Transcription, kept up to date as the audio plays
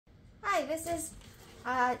Hi, this is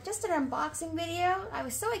just an unboxing video. I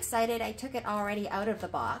was so excited I took it already out of the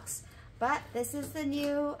box, but this is the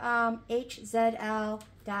new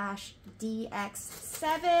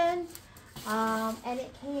HZL-DX7 and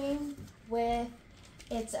it came with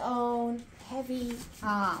its own heavy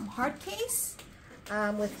hard case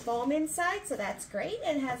with foam inside, so that's great,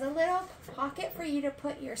 and has a little pocket for you to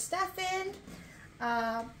put your stuff in.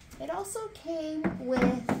 It also came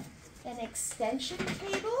with an extension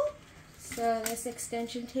table. So this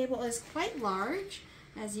extension table is quite large,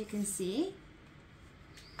 as you can see.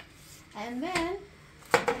 And then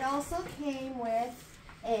it also came with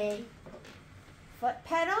a foot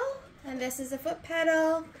pedal, and this is a foot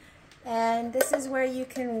pedal, and this is where you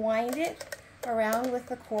can wind it around with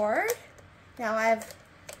the cord. Now I've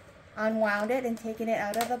unwound it and taken it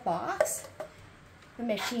out of the box. The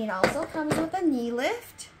machine also comes with a knee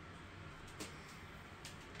lift.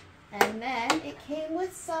 And then it came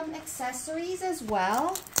with some accessories as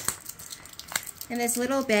well in this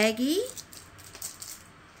little baggie.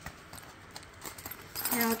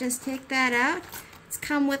 And I'll just take that out. It's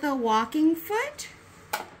come with a walking foot,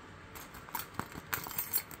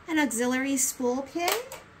 an auxiliary spool pin.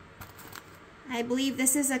 I believe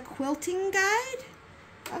this is a quilting guide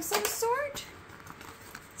of some sort.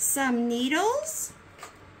 Some needles.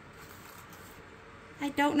 I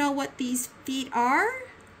don't know what these feet are,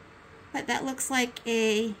 but that looks like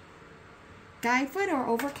a guide foot or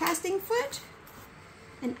overcasting foot.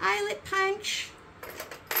 An eyelet punch.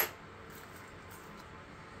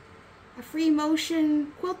 A free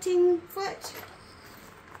motion quilting foot.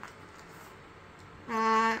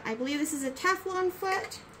 I believe this is a Teflon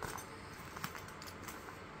foot.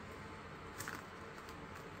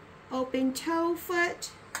 Open toe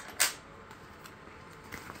foot.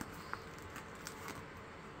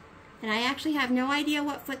 And I actually have no idea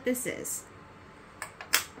what foot this is.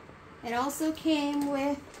 It also came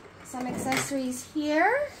with some accessories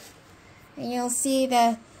here. And you'll see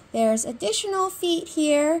that there's additional feet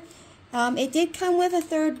here. It did come with a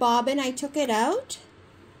third bobbin. I took it out.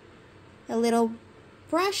 A little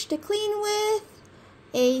brush to clean with.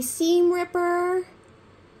 A seam ripper.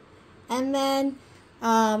 And then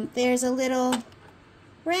there's a little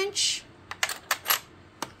wrench.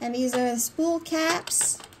 And these are the spool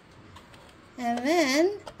caps. And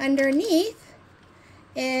then underneath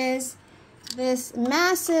is this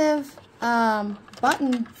massive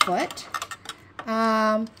button foot.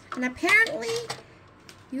 And apparently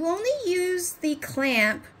you only use the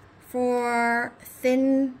clamp for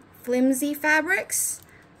thin, flimsy fabrics.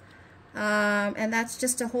 And that's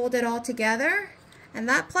just to hold it all together. And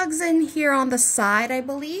that plugs in here on the side, I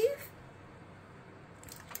believe.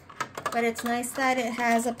 But it's nice that it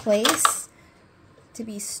has a place to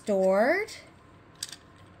be stored.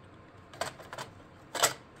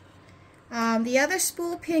 The other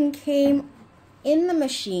spool pin came in the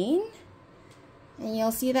machine, and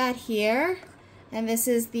you'll see that here. And this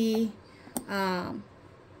is the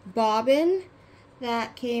bobbin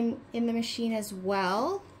that came in the machine as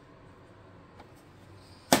well.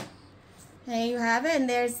 There you have it, and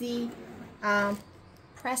there's the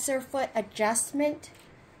presser foot adjustment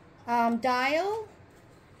dial.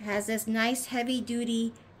 It has this nice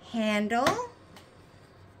heavy-duty handle.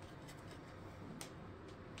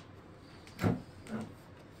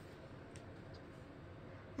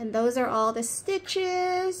 And those are all the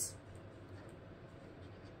stitches.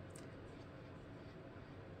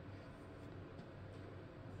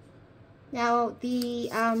 Now the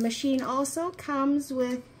machine also comes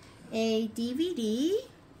with a DVD.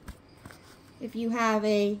 If you have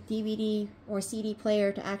a DVD or CD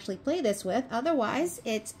player to actually play this with. Otherwise,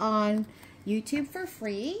 it's on YouTube for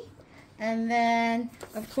free. And then,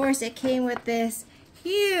 of course, it came with this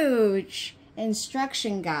huge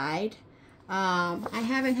instruction guide. I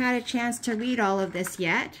haven't had a chance to read all of this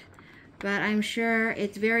yet, but I'm sure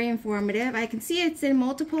it's very informative. I can see it's in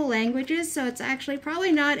multiple languages, so it's actually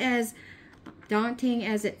probably not as daunting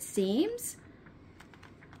as it seems.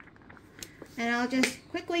 And I'll just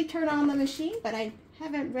quickly turn on the machine, but I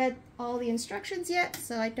haven't read all the instructions yet,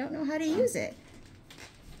 so I don't know how to use it.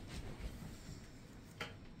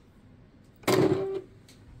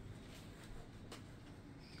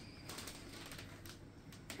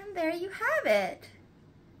 And there you have it.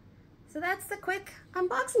 So that's the quick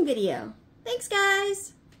unboxing video. Thanks,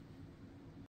 guys!